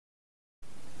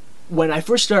When I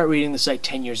first started reading the site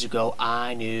 10 years ago,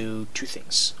 I knew two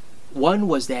things. One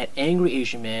was that Angry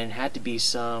Asian Man had to be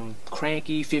some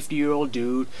cranky 50-year-old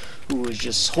dude who was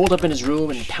just holed up in his room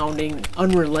and pounding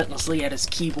unrelentlessly at his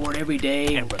keyboard every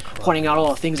day and pointing out all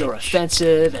the things that were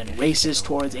offensive and racist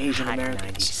towards Asian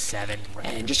Americans.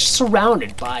 And just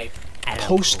surrounded by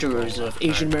posters of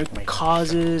Asian American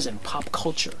causes and pop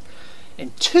culture.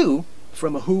 And two,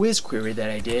 from a Who Is query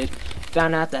that I did,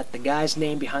 found out that the guy's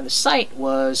name behind the site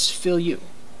was Phil Yu.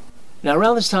 Now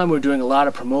around this time we were doing a lot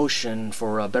of promotion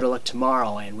for Better Luck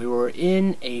Tomorrow, and we were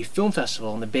in a film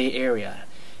festival in the Bay Area.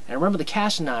 And I remember the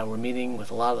cast and I were meeting with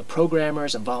a lot of the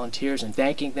programmers and volunteers and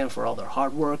thanking them for all their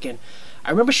hard work, and I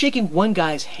remember shaking one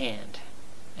guy's hand,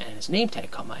 and his name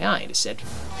tag caught my eye and it said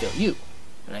Phil Yu.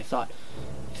 And I thought,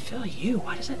 Phil Yu,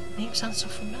 why does that name sound so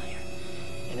familiar?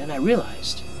 And then I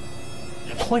realized,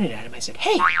 and I pointed at him, I said,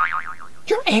 "Hey,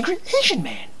 you're Angry Asian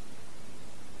Man!"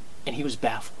 And he was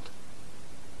baffled.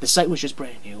 The site was just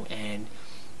brand new, and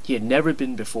he had never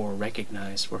been before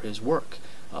recognized for his work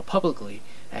publicly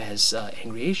as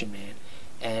Angry Asian Man,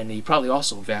 and he probably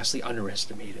also vastly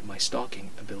underestimated my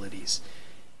stalking abilities.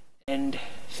 And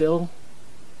Phil,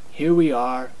 here we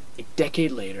are, a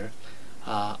decade later,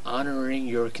 honoring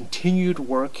your continued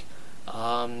work,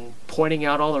 pointing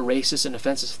out all the racist and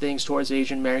offensive things towards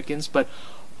Asian Americans, but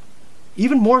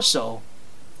even more so,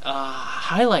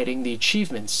 highlighting the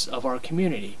achievements of our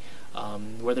community.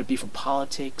 Whether it be from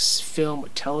politics, film, or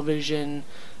television,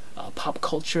 pop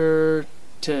culture,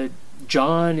 to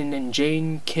John and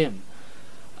Jane Kim.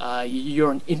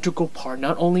 You're an integral part,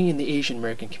 not only in the Asian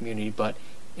American community, but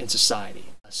in society.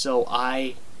 So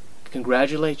I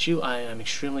congratulate you, I am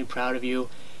extremely proud of you,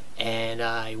 and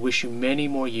I wish you many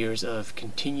more years of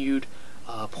continued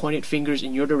pointed fingers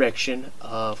in your direction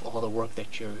of all the work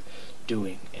that you're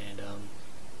doing. And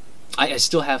I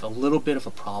still have a little bit of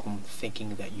a problem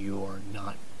thinking that you're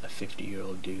not a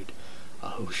 50-year-old dude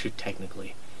who should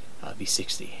technically be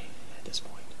 60 at this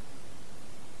point.